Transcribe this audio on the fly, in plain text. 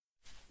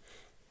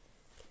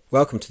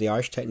Welcome to the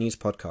Irish Tech News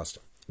podcast,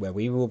 where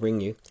we will bring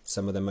you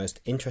some of the most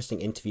interesting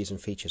interviews and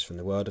features from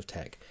the world of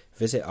tech.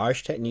 Visit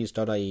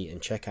irishtechnews.ie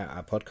and check out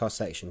our podcast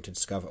section to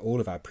discover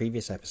all of our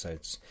previous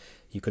episodes.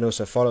 You can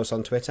also follow us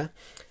on Twitter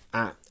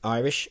at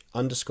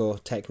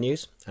Irish_Tech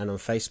News and on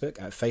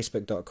Facebook at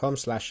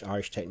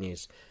facebook.com/Irish Tech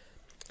News.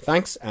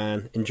 Thanks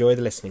and enjoy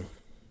the listening.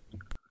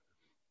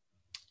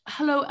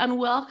 Hello and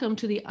welcome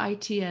to the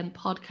ITN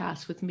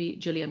podcast with me,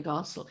 Gillian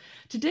Gossel.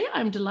 Today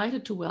I'm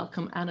delighted to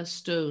welcome Anna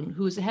Stone,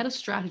 who is the head of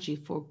strategy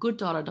for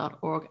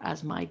gooddollar.org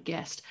as my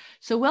guest.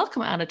 So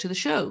welcome, Anna, to the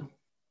show.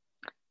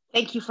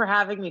 Thank you for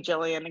having me,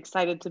 Gillian.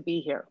 Excited to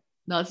be here.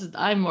 No,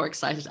 I'm more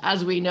excited.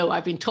 As we know,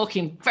 I've been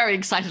talking very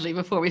excitedly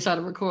before we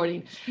started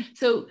recording.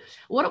 So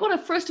what I want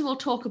to first of all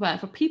talk about,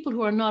 for people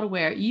who are not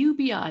aware,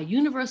 UBI,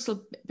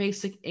 Universal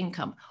Basic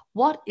Income.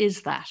 What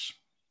is that?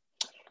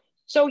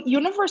 So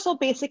universal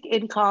basic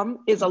income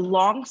is a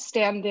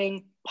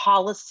long-standing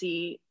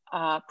policy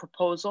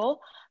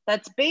proposal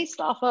that's based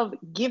off of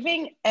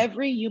giving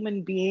every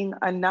human being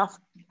enough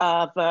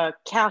of a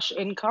cash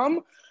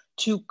income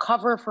to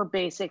cover for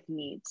basic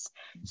needs.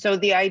 So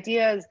the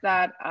idea is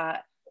that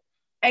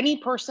any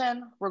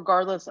person,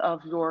 regardless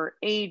of your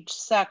age,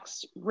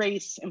 sex,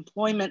 race,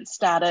 employment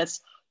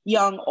status,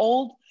 young,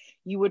 old,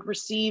 you would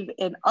receive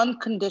an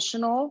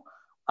unconditional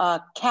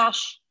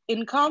cash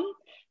income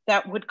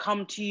that would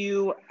come to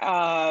you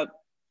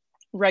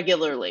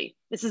regularly.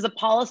 This is a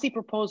policy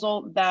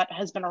proposal that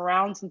has been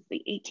around since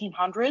the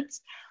 1800s,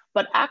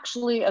 but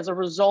actually as a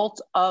result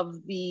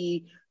of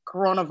the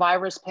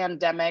coronavirus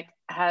pandemic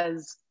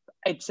has,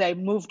 I'd say,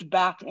 moved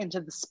back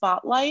into the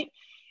spotlight.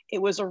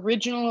 It was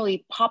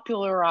originally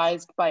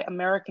popularized by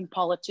American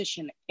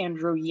politician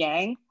Andrew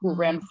Yang, who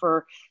ran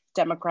for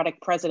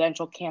Democratic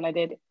presidential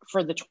candidate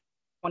for the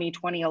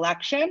 2020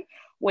 election,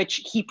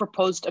 which he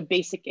proposed a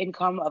basic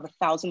income of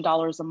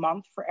 $1,000 a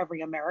month for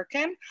every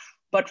American.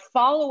 But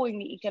following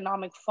the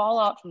economic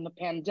fallout from the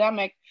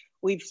pandemic,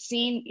 we've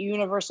seen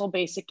universal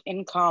basic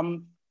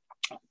income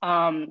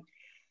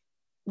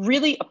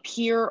really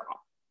appear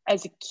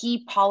as a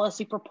key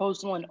policy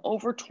proposal in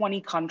over 20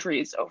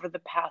 countries over the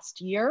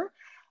past year.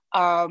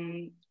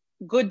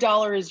 Good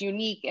Dollar is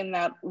unique in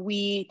that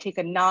we take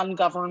a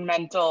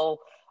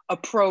non-governmental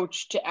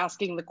approach to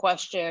asking the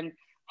question,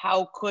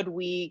 how could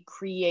we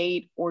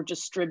create or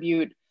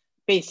distribute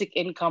basic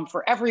income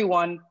for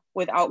everyone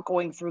without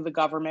going through the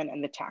government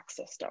and the tax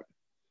system?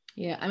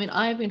 Yeah, I mean,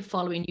 I've been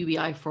following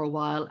UBI for a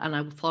while, and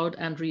I followed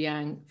Andrew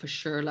Yang for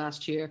sure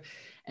last year.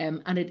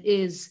 And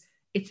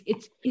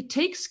it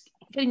takes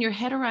getting your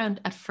head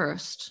around at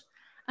first.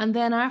 And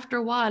then after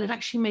a while, it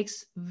actually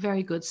makes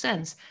very good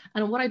sense.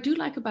 And what I do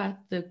like about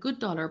the Good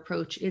Dollar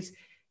approach is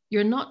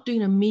you're not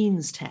doing a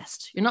means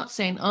test. You're not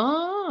saying,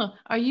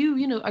 are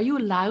you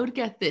allowed to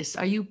get this?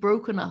 Are you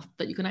broke enough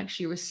that you can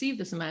actually receive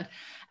this amount?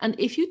 And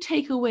if you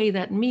take away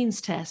that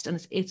means test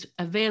and it's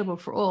available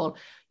for all,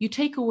 you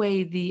take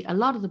away a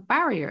lot of the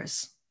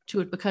barriers to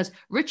it, because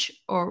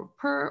rich or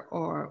poor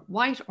or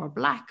white or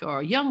black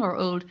or young or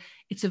old,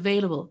 it's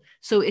available.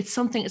 So it's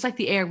like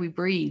the air we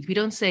breathe. We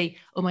don't say,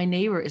 oh, my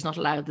neighbor is not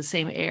allowed the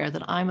same air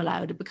that I'm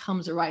allowed. It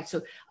becomes a right.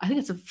 So I think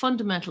it's a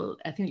fundamental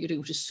thing that you're doing,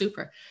 which is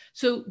super.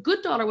 So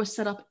Good Dollar was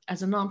set up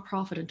as a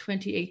nonprofit in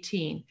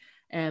 2018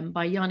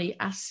 by Yanni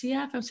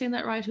Asia, if I'm saying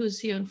that right, who is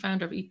CEO and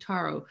founder of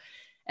eToro.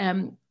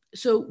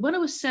 So when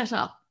it was set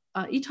up,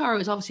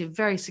 eToro is obviously a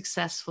very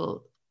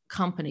successful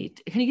company.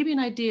 Can you give me an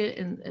idea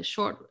in a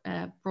short,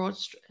 broad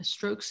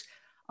strokes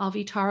of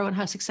eToro and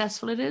how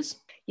successful it is?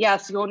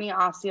 Yes, Yoni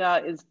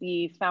Asia is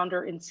the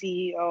founder and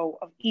CEO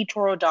of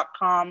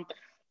eToro.com.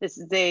 This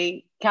is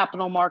a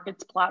capital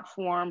markets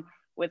platform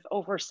with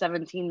over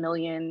 17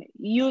 million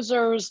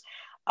users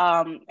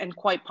and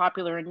quite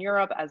popular in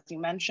Europe, as you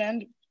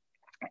mentioned.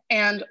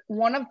 And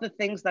one of the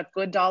things that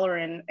Good Dollar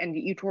and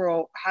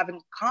eToro have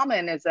in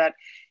common is that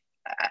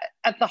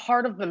at the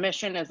heart of the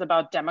mission is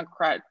about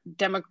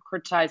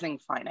democratizing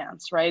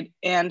finance, right?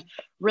 And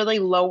really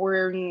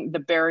lowering the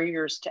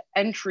barriers to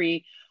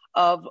entry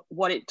of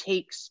what it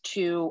takes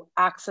to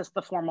access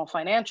the formal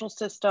financial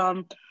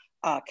system,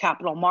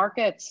 capital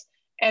markets,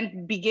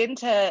 and begin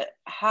to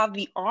have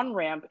the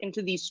on-ramp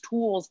into these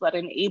tools that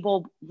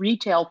enable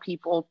retail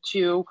people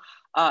to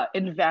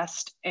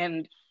invest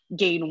and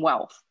gain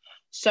wealth.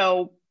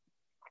 So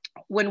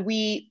when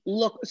we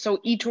look, so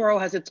eToro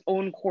has its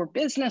own core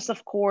business,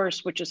 of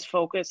course, which is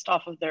focused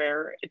off of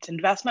its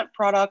investment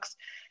products.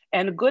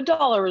 And Good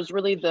Dollar is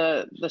really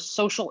the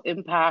social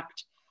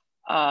impact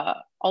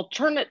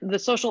the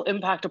social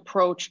impact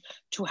approach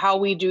to how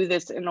we do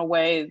this in a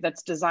way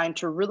that's designed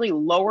to really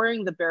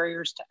lowering the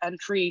barriers to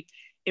entry,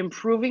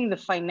 improving the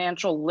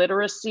financial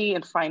literacy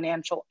and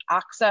financial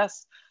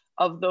access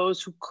of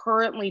those who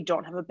currently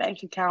don't have a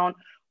bank account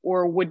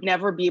or would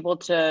never be able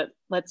to,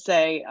 let's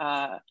say,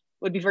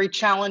 would be very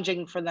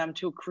challenging for them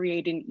to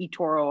create an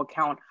eToro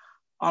account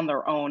on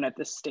their own at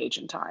this stage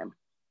in time.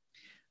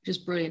 Which is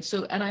brilliant.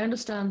 So, and I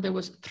understand there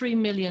was $3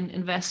 million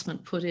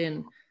investment put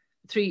in,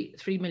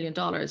 $3 million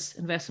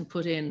investment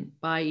put in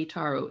by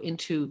eToro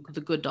into the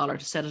Good Dollar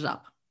to set it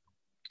up.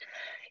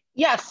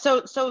 Yes,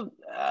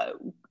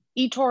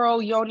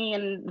 eToro, Yoni,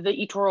 and the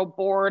eToro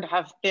board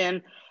have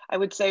been, I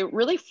would say,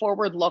 really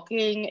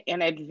forward-looking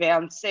in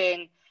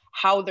advancing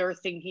how they're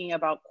thinking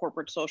about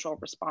corporate social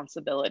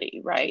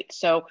responsibility, right?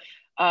 So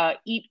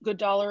Eat Good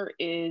Dollar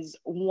is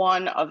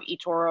one of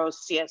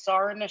eToro's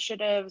CSR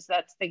initiatives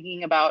that's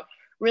thinking about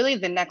really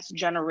the next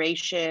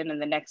generation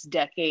and the next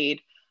decade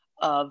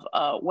of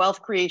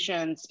wealth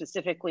creation,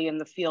 specifically in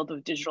the field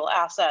of digital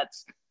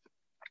assets.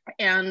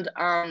 And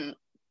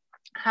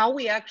how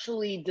we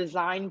actually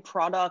design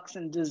products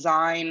and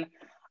design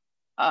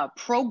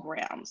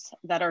programs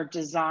that are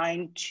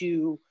designed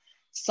to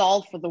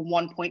solve for the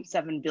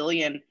 1.7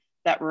 billion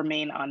that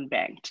remain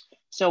unbanked.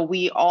 So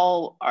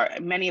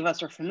many of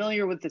us are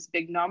familiar with this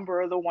big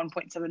number, the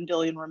 1.7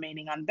 billion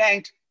remaining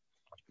unbanked.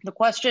 The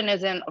question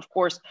isn't, of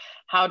course,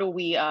 how do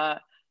we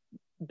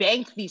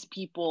bank these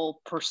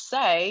people per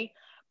se,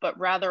 but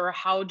rather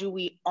how do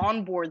we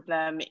onboard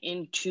them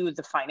into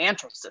the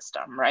financial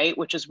system, right?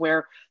 Which is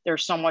where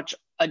there's so much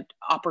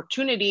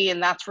opportunity,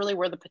 and that's really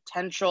where the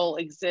potential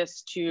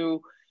exists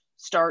to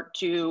start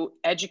to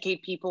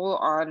educate people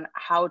on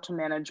how to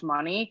manage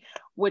money,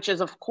 which is,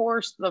 of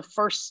course, the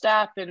first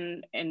step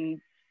in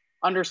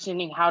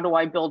understanding how do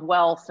I build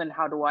wealth and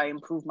how do I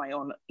improve my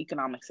own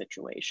economic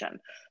situation.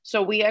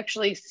 So we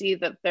actually see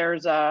that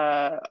there's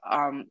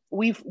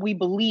we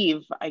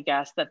believe, I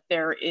guess, that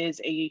there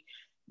is a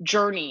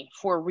journey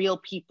for real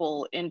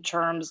people in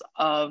terms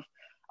of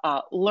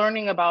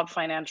learning about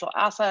financial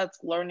assets,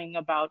 learning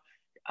about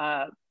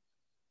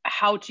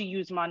how to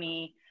use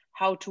money,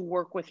 how to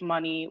work with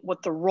money,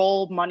 what the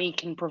role money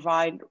can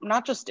provide,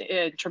 not just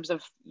in terms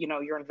of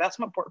your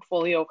investment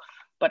portfolio,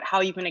 but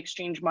how you can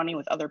exchange money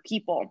with other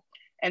people.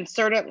 And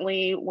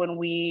certainly when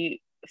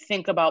we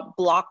think about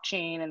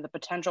blockchain and the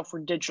potential for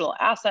digital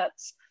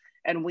assets,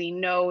 and we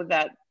know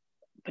that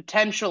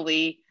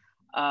potentially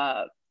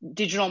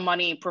digital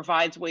money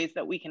provides ways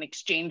that we can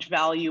exchange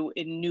value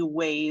in new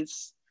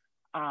ways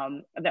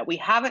that we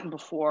haven't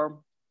before,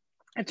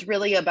 it's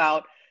really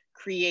about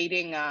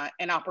creating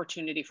an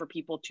opportunity for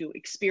people to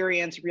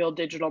experience real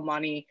digital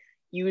money,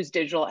 use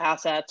digital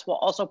assets, while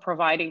also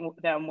providing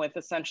them with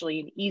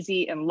essentially an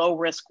easy and low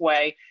risk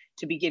way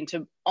to begin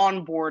to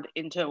onboard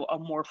into a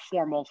more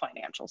formal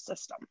financial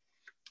system.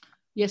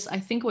 Yes, I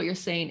think what you're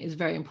saying is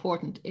very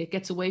important. It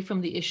gets away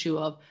from the issue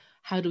of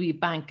how do we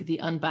bank the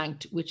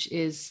unbanked, which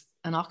is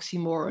an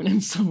oxymoron in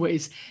some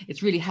ways.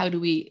 It's really how do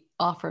we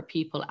offer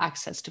people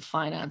access to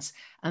finance?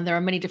 And there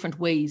are many different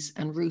ways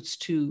and routes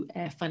to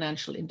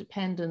financial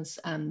independence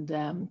and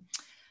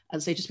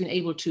as I say, just being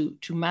able to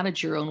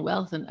manage your own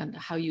wealth and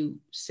how you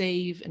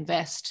save,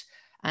 invest,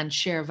 and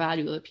share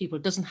value with other people.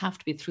 It doesn't have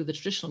to be through the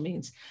traditional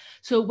means.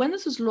 So when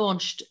this was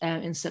launched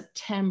in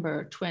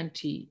September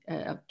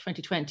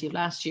 2020 of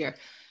last year,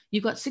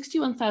 you've got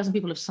 61,000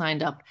 people have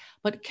signed up.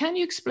 But can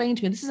you explain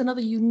to me, this is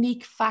another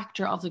unique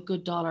factor of the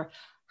good dollar,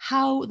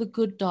 how the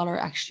good dollar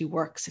actually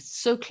works? It's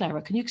so clever.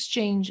 Can you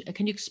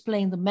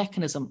explain the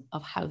mechanism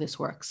of how this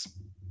works?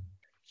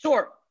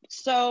 Sure.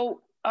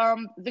 So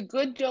the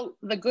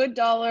good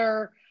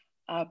dollar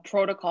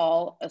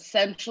protocol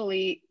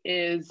essentially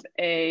is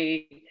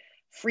a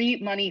free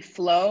money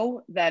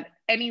flow that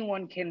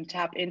anyone can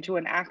tap into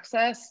and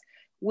access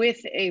with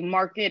a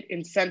market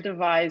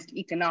incentivized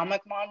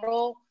economic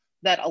model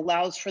that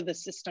allows for the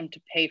system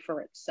to pay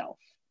for itself.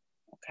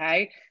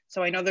 Okay,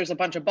 so I know there's a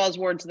bunch of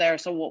buzzwords there,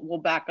 so we'll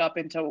back up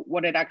into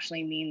what it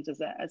actually means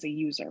as a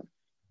user.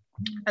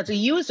 As a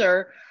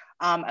user,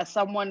 as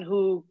someone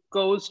who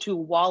goes to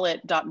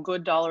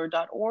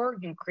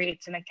wallet.gooddollar.org and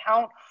creates an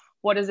account,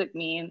 what does it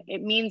mean?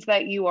 It means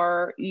that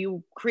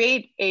you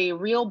create a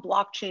real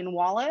blockchain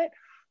wallet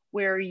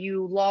where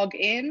you log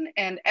in,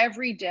 and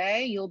every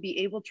day you'll be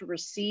able to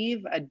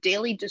receive a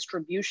daily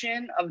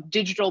distribution of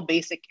digital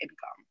basic income.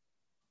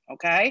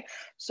 Okay,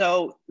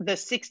 so the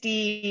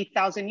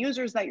 60,000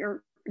 users that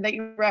you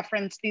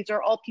referenced, these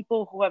are all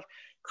people who have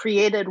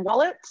created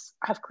wallets,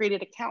 have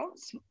created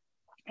accounts,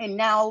 and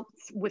now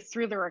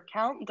through their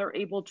account, they're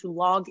able to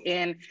log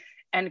in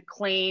and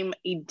claim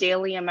a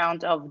daily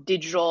amount of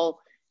digital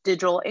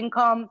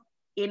income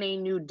in a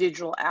new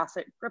digital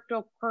asset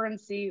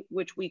cryptocurrency,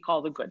 which we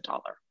call the good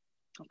dollar.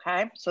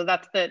 Okay, so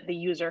that's the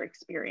user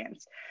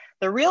experience.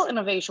 The real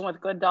innovation with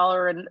good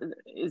dollar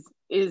is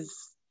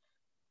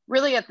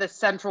really at the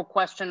central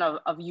question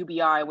of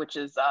UBI, which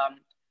is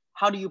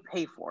how do you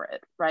pay for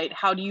it, right?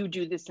 How do you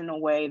do this in a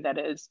way that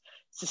is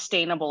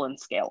sustainable and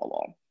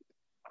scalable?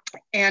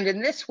 And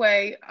in this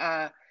way,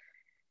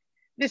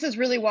 this is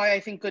really why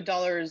I think good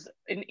dollar is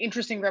an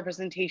interesting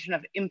representation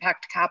of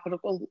impact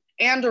capital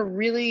and a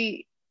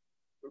really,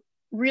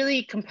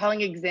 really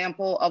compelling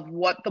example of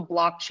what the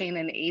blockchain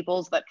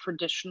enables that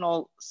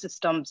traditional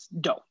systems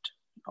don't,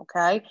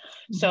 okay?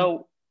 Mm-hmm.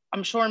 So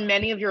I'm sure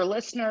many of your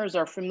listeners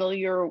are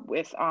familiar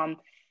with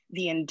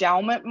the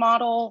endowment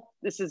model.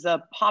 This is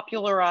a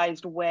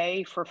popularized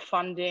way for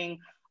funding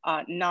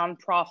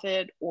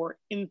nonprofit or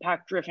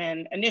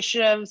impact-driven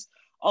initiatives.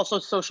 Also,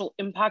 social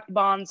impact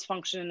bonds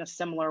function in a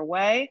similar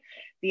way.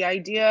 The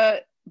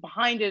idea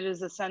behind it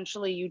is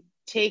essentially you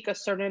take a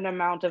certain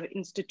amount of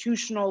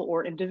institutional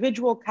or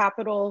individual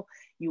capital,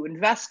 you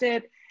invest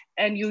it,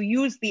 and you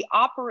use the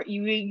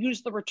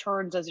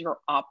returns as your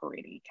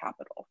operating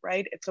capital,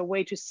 right? It's a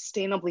way to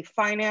sustainably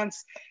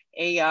finance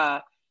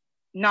a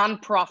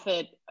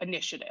nonprofit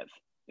initiative,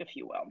 if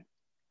you will.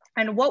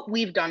 And what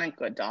we've done at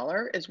Good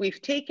Dollar is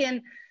we've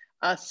taken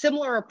a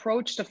similar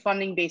approach to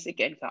funding basic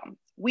income.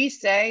 We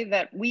say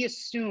that we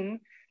assume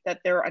that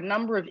there are a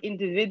number of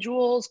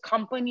individuals,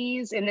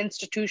 companies, and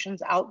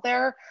institutions out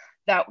there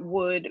that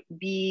would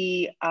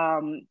be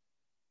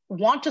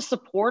want to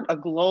support a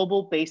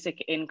global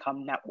basic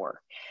income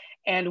network.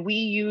 And we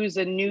use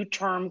a new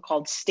term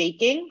called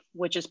staking,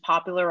 which is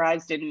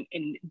popularized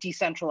in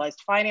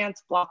decentralized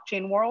finance,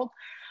 blockchain world,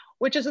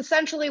 which is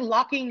essentially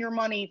locking your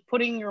money,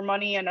 putting your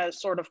money in a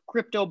sort of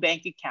crypto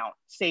bank account,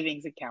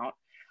 savings account.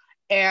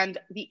 And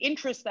the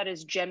interest that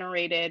is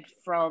generated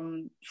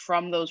from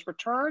those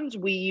returns,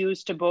 we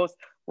use to both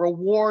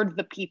reward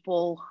the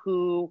people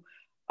who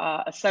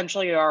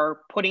essentially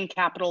are putting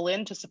capital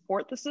in to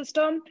support the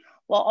system,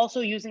 while also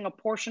using a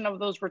portion of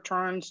those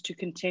returns to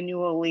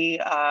continually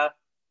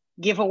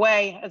give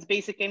away as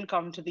basic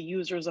income to the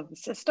users of the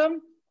system.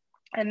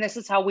 And this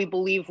is how we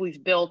believe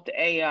we've built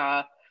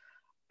a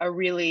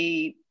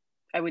really,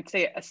 I would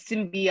say, a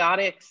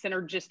symbiotic,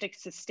 synergistic,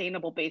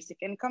 sustainable basic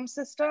income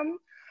system.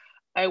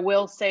 I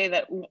will say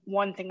that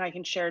one thing I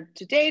can share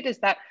to date is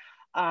that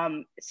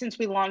since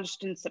we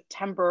launched in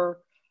September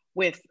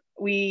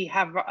we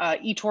have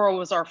eToro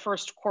was our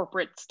first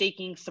corporate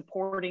staking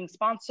supporting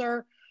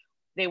sponsor.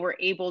 They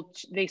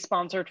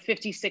sponsored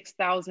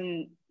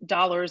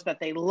 $56,000 that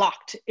they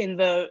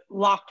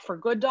locked for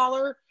Good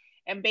Dollar.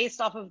 And based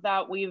off of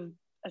that, we've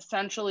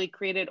essentially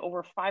created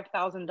over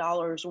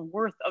 $5,000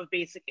 worth of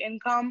basic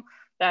income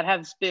that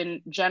has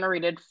been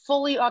generated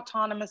fully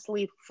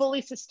autonomously,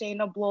 fully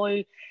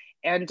sustainably,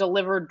 and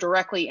delivered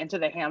directly into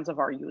the hands of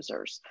our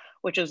users,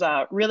 which is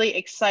a really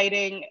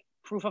exciting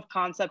proof of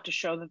concept to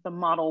show that the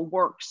model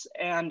works.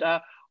 And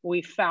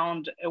we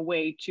found a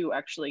way to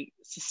actually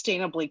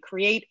sustainably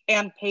create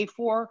and pay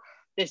for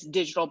this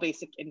digital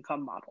basic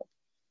income model.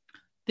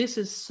 This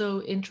is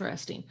so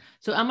interesting.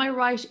 So am I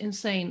right in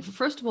saying,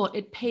 first of all,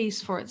 it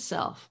pays for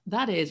itself?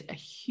 That is a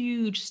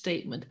huge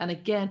statement. And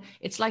again,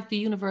 it's like the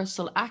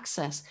universal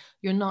access.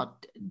 You're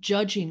not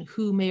judging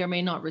who may or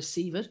may not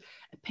receive it.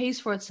 It pays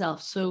for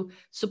itself. So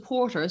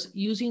supporters,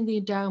 using the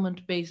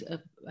endowment-based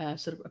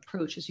sort of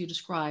approach, as you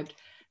described,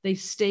 they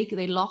stake,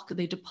 they lock,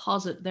 they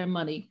deposit their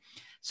money.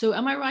 So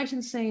am I right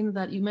in saying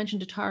that you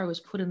mentioned eToro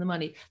was put in the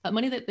money, that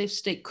money that they've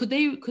staked, could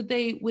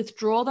they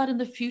withdraw that in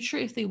the future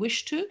if they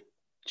wish to?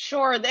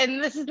 Sure,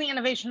 and this is the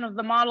innovation of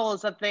the model,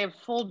 is that they have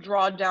full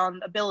drawdown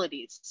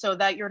abilities, so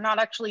that you're not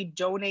actually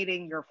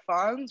donating your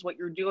funds. What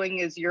you're doing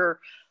is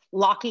you're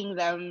locking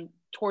them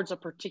towards a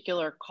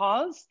particular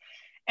cause.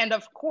 And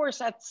of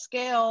course, at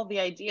scale, the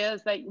idea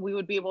is that we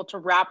would be able to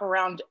wrap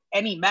around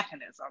any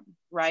mechanism,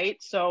 right?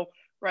 So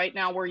right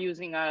now we're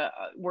using a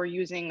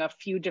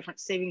few different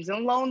savings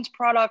and loans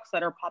products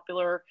that are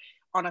popular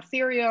on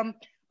Ethereum,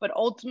 but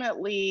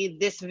ultimately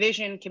this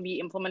vision can be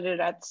implemented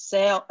at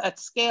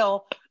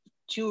scale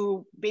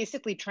to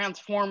basically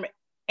transform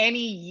any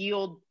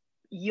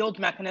yield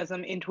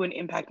mechanism into an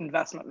impact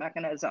investment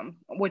mechanism,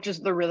 which is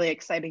the really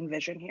exciting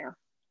vision here.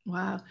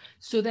 Wow.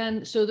 So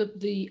the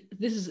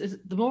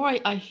more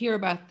I hear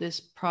about this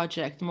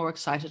project, the more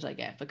excited I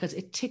get, because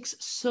it ticks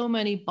so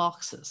many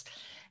boxes.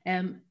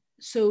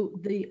 So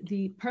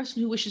the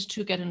person who wishes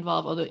to get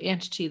involved, or the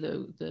entity,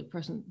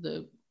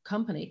 the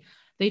company,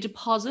 they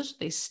deposit,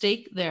 they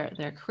stake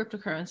their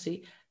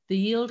cryptocurrency. The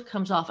yield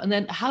comes off. And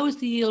then how is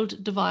the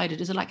yield divided?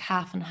 Is it like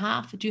half and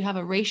half? Do you have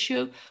a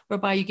ratio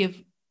whereby you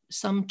give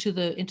some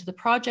into the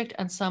project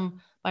and some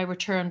by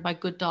return by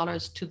Good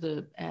Dollars to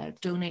the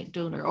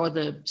donor or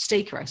the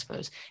staker, I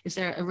suppose? Is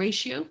there a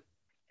ratio?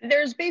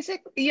 There's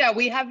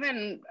we have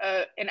an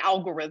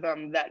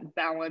algorithm that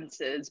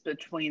balances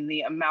between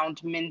the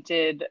amount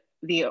minted,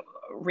 the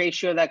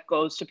ratio that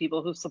goes to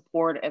people who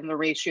support, and the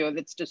ratio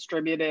that's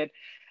distributed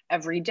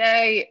every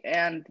day.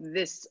 And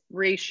this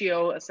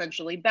ratio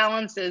essentially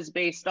balances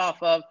based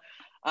off of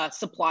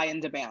supply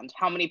and demand.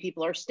 How many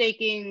people are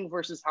staking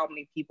versus how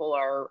many people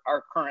are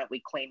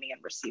currently claiming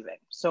and receiving.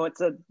 So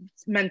it's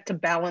meant to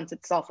balance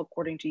itself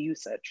according to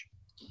usage.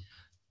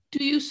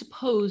 Do you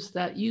suppose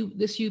that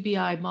this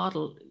UBI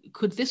model,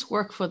 could this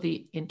work for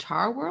the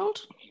entire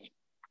world?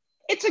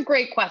 It's a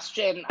great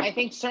question. I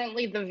think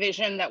certainly the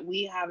vision that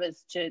we have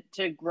is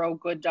to grow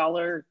Good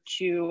Dollar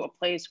to a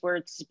place where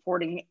it's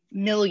supporting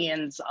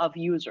millions of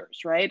users,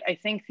 right? I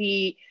think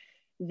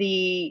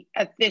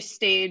at this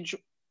stage,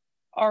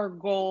 our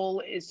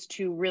goal is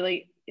to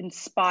really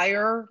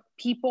inspire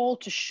people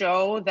to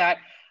show that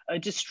a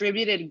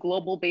distributed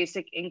global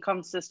basic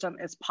income system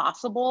is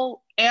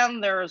possible,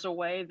 and there is a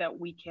way that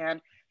we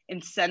can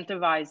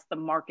incentivize the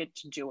market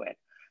to do it.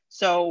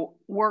 So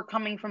we're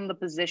coming from the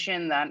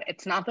position that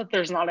it's not that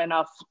there's not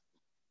enough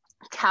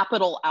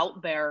capital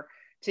out there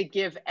to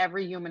give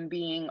every human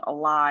being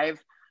alive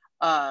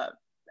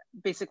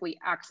basically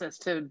access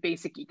to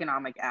basic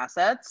economic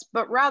assets,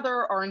 but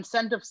rather our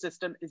incentive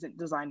system isn't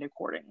designed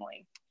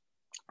accordingly.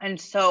 And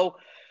so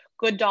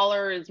Good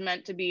Dollar is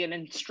meant to be an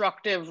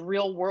instructive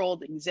real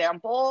world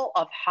example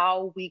of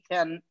how we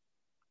can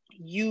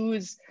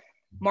use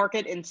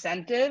market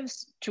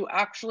incentives to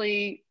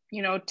actually,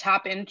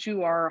 tap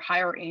into our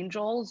higher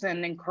angels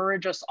and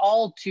encourage us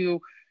all to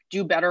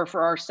do better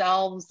for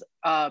ourselves,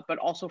 but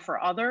also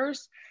for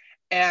others.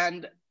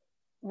 And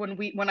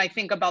when I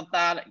think about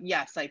that,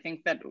 yes, I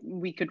think that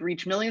we could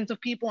reach millions of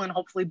people and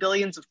hopefully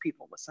billions of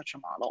people with such a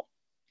model.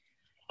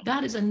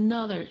 That is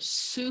another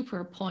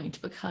super point,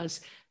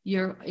 because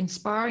you're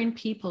inspiring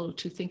people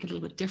to think a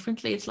little bit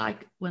differently. It's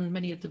like when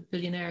many of the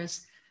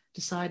billionaires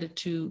decided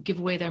to give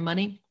away their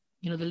money,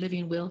 the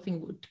living will thing,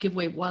 would give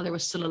away while they were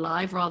still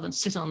alive rather than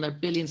sit on their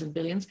billions and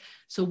billions.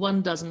 So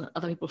one doesn't,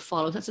 other people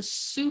follow. That's a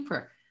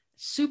super,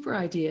 super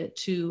idea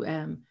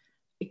to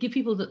give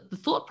people the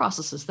thought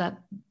processes that,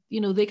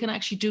 they can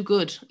actually do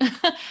good.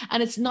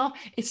 And it's not,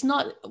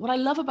 what I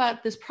love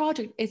about this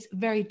project, it's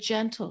very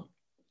gentle.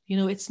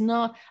 It's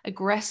not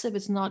aggressive.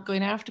 It's not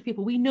going after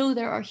people. We know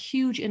there are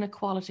huge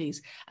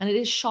inequalities, and it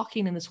is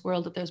shocking in this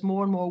world that there's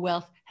more and more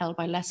wealth held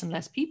by less and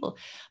less people.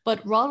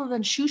 But rather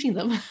than shooting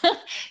them,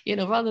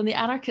 rather than the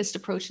anarchist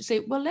approach to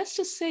say, well, let's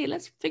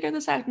figure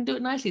this out and do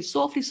it nicely.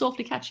 Softly,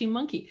 softly catching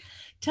monkey.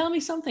 Tell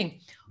me something.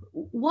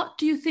 What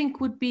do you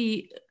think would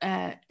be,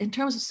 in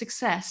terms of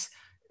success,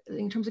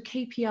 in terms of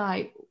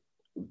KPI,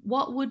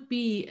 what would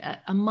be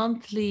a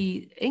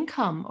monthly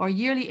income or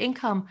yearly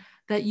income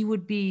that you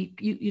would be,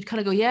 you'd kind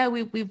of go, yeah,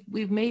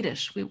 we've made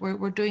it.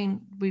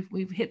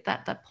 We've hit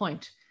that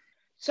point.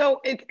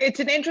 So it's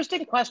an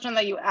interesting question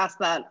that you asked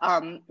that,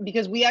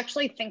 because we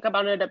actually think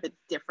about it a bit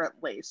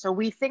differently. So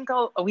we think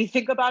about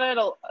it.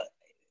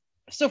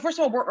 So first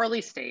of all, we're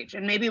early stage,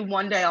 and maybe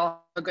one day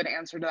I'll have a good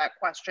answer to that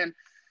question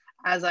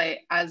as I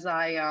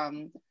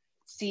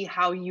see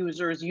how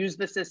users use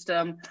the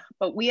system,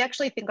 but we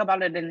actually think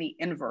about it in the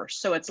inverse.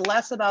 So it's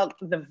less about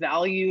the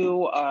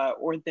value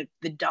or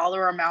the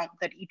dollar amount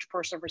that each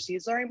person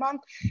receives every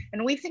month.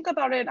 And we think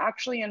about it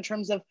actually in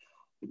terms of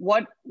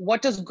what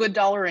does Good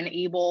Dollar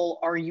enable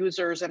our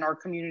users and our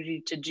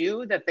community to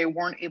do that they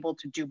weren't able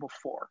to do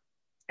before,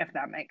 if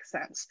that makes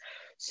sense.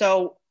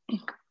 So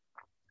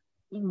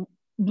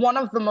one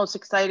of the most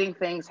exciting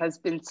things has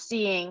been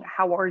seeing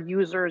how our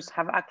users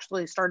have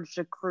actually started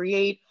to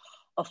create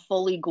a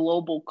fully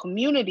global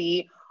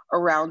community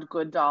around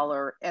Good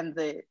Dollar, and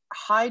the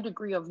high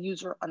degree of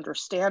user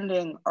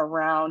understanding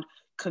around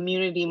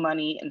community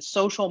money and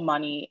social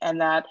money,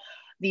 and that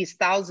these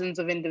thousands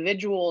of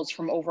individuals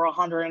from over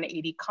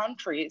 180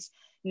 countries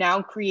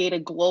now create a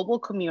global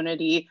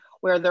community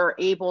where they're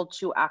able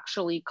to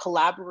actually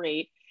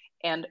collaborate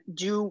and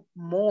do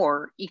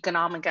more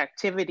economic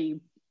activity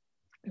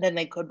than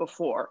they could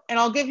before. And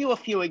I'll give you a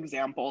few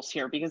examples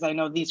here because I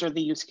know these are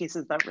the use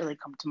cases that really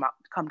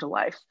come to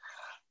life.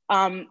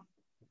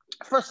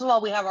 First of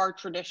all, we have our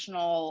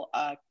traditional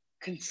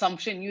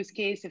consumption use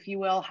case, if you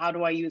will. How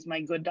do I use my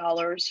Good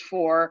Dollars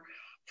for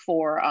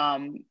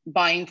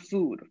buying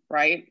food,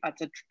 right?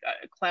 That's a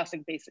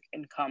classic basic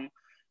income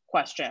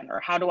question. Or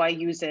how do I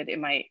use it in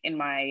my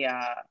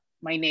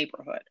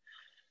neighborhood?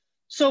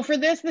 So for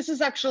this is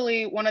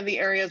actually one of the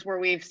areas where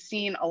we've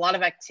seen a lot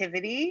of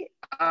activity.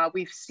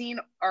 We've seen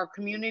our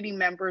community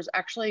members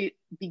actually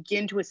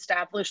begin to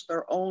establish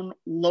their own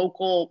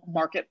local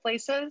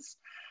marketplaces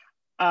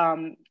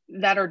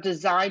that are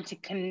designed to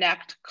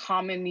connect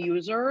common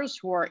users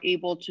who are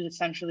able to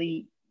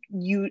essentially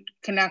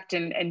connect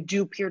and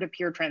do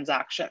peer-to-peer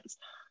transactions.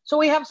 So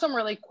we have some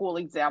really cool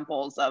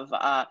examples of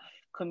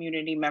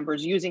community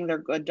members using their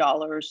Good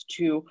Dollars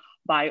to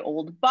buy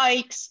old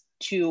bikes,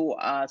 to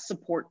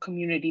support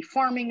community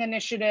farming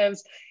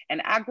initiatives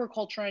and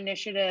agriculture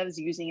initiatives,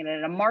 using it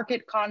in a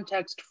market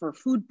context for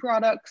food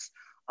products,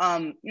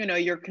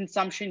 your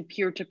consumption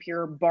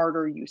peer-to-peer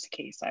barter use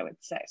case, I would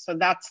say. So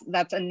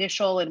that's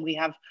initial, and we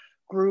have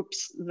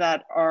groups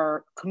that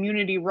are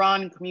community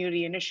run,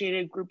 community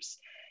initiated groups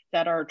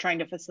that are trying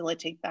to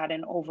facilitate that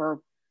in over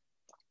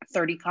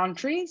 30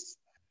 countries.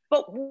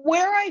 But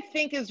where I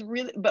think is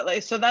really,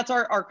 so that's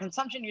our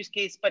consumption use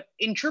case, but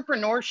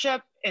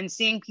entrepreneurship and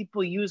seeing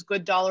people use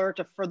Good Dollar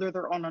to further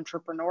their own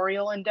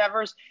entrepreneurial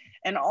endeavors,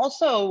 and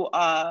also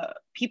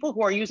people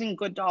who are using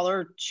Good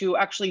Dollar to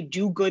actually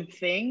do good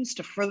things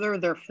to further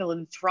their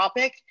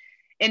philanthropic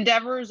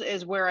endeavors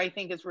is where I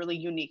think is really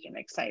unique and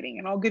exciting.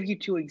 And I'll give you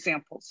two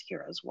examples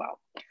here as well.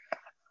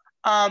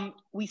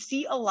 We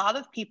see a lot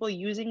of people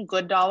using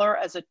Good Dollar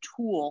as a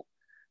tool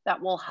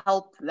that will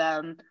help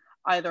them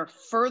either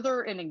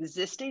further an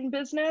existing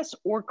business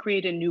or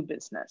create a new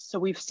business. So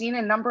we've seen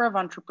a number of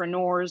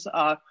entrepreneurs,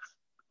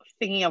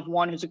 thinking of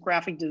one who's a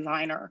graphic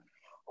designer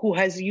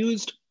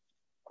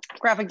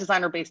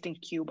based in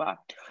Cuba,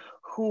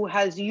 who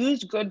has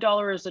used Good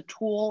Dollar as a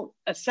tool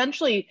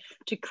essentially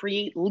to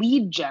create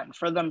lead gen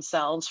for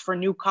themselves for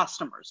new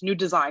customers, new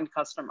design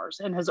customers,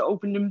 and has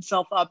opened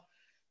himself up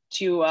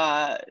to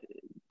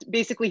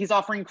basically he's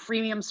offering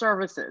freemium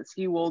services.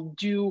 He will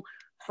do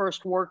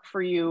first work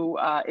for you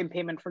in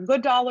payment for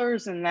good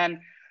dollars, and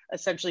then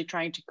essentially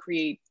trying to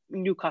create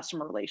new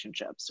customer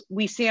relationships.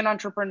 We see an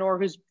entrepreneur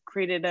who's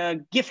created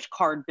a gift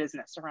card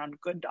business around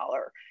good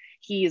dollar.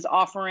 He's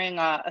offering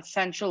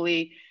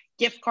essentially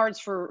gift cards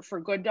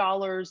for good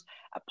dollars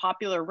at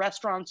popular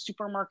restaurants,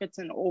 supermarkets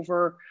in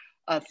over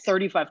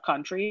 35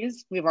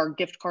 countries. We have our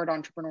gift card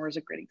entrepreneur as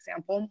a great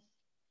example.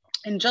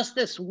 And just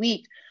this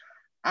week,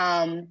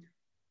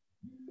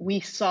 we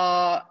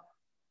saw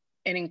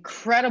an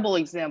incredible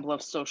example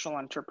of social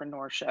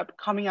entrepreneurship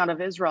coming out of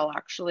Israel,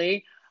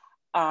 actually.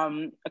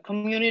 A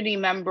community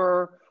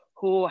member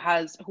who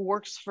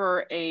works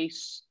for a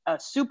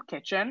soup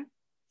kitchen,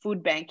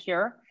 food bank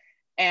here,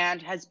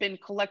 and has been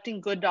collecting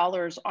good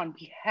dollars on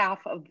behalf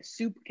of the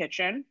soup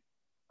kitchen,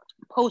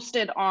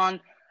 posted on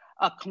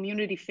a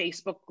community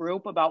Facebook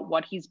group about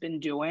what he's been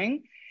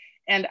doing.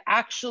 And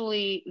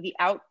actually the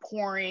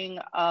outpouring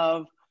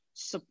of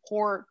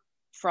support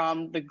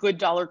from the good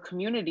dollar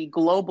community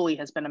globally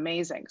has been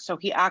amazing. So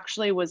he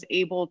actually was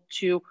able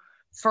to,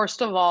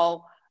 first of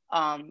all,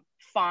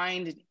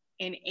 find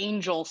an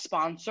angel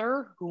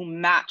sponsor who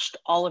matched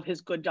all of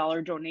his good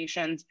dollar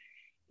donations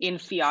in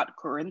fiat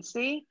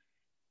currency.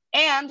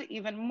 And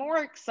even more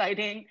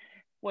exciting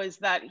was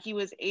that he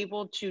was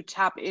able to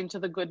tap into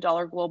the good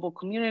dollar global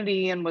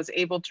community and was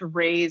able to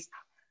raise,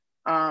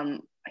 I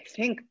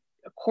think,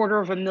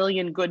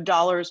 $250,000 good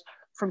dollars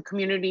from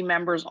community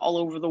members all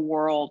over the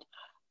world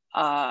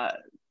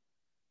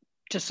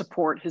to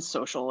support his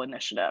social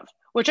initiative,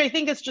 which I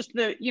think is just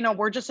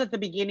we're just at the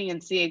beginning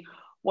and seeing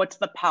what's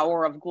the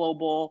power of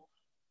global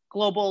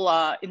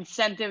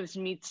incentives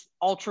meets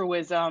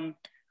altruism.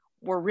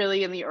 We're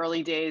really in the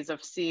early days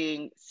of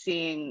seeing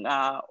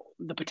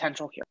the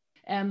potential here.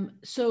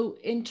 So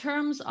in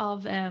terms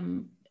of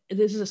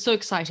this is so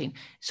exciting.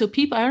 So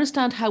people, I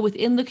understand how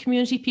within the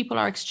community people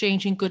are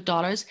exchanging good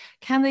dollars.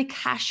 Can they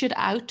cash it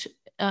out?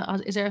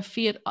 Is there a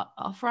fiat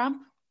off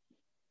ramp?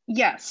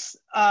 Yes,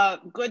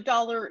 good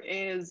dollar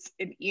is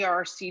an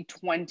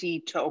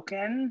ERC20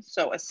 token.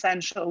 So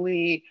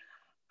essentially,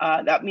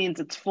 that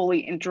means it's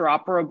fully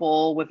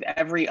interoperable with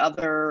every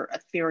other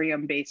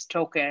Ethereum-based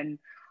token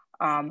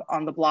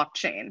on the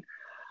blockchain.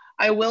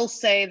 I will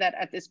say that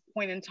at this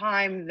point in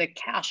time, the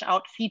cash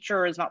out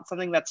feature is not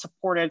something that's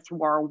supported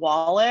through our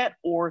wallet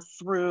or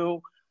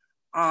through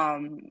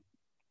our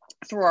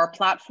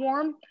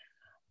platform.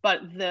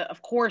 But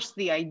of course,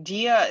 the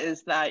idea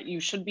is that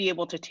you should be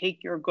able to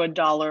take your good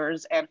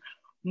dollars and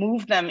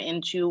move them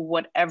into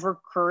whatever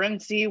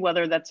currency,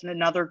 whether that's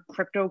another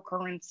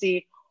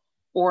cryptocurrency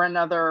or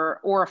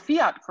a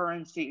fiat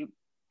currency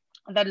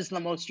that is the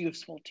most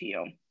useful to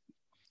you.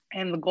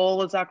 And the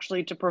goal is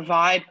actually to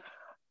provide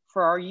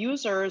for our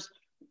users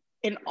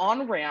an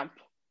on-ramp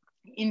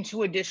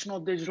into additional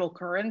digital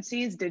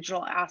currencies,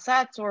 digital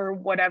assets, or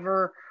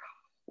whatever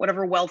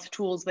wealth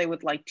tools they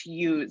would like to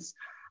use.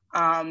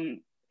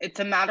 It's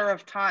a matter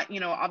of time,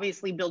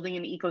 obviously building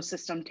an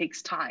ecosystem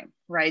takes time,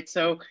 right?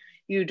 So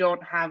you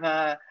don't have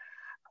a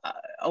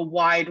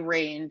wide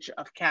range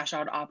of cash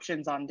out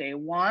options on day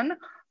one,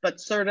 but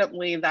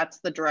certainly that's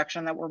the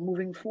direction that we're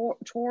moving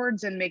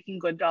towards, and making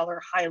good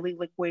dollar highly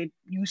liquid,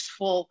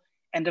 useful,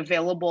 and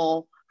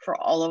available for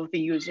all of the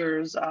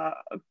users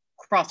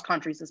across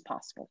countries as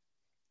possible.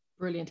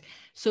 Brilliant.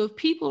 So if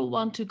people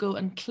want to go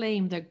and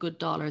claim their good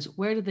dollars,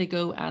 where do they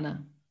go,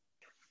 Anna?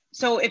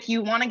 So if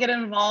you want to get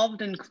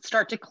involved and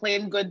start to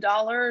claim good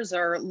dollars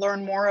or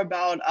learn more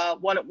about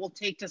what it will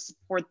take to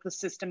support the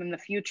system in the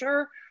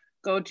future,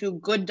 go to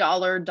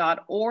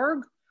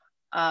gooddollar.org,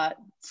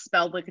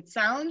 spelled like it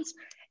sounds,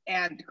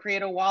 and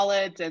create a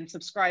wallet and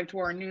subscribe to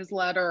our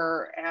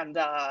newsletter. And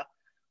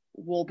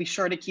we'll be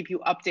sure to keep you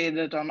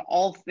updated on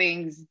all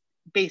things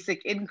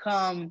basic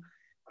income,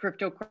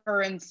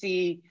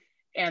 cryptocurrency,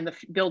 and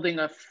building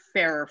a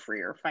fairer,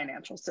 freer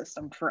financial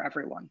system for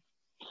everyone.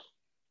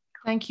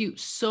 Thank you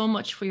so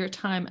much for your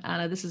time,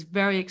 Anna. This is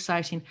very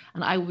exciting,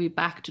 and I will be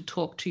back to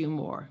talk to you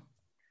more.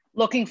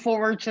 Looking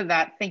forward to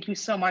that. Thank you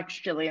so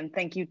much, Gillian.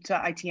 Thank you to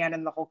ITN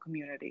and the whole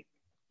community.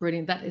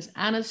 Brilliant. That is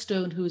Anna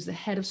Stone, who is the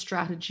head of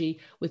strategy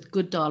with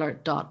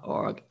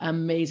gooddollar.org.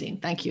 Amazing.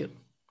 Thank you.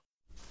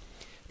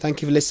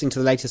 Thank you for listening to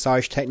the latest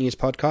Irish Tech News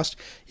podcast.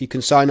 You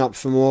can sign up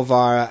for more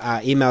via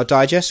our email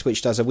digest,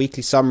 which does a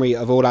weekly summary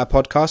of all our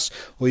podcasts,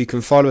 or you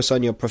can follow us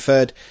on your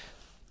preferred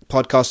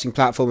podcasting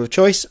platform of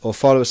choice, or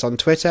follow us on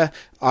Twitter,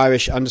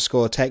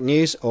 Irish_Tech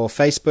News, or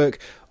Facebook,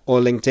 or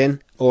LinkedIn,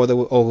 or the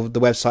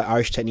website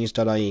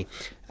irishtechnews.ie.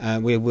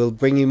 We will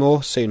bring you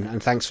more soon,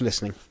 and thanks for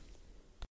listening.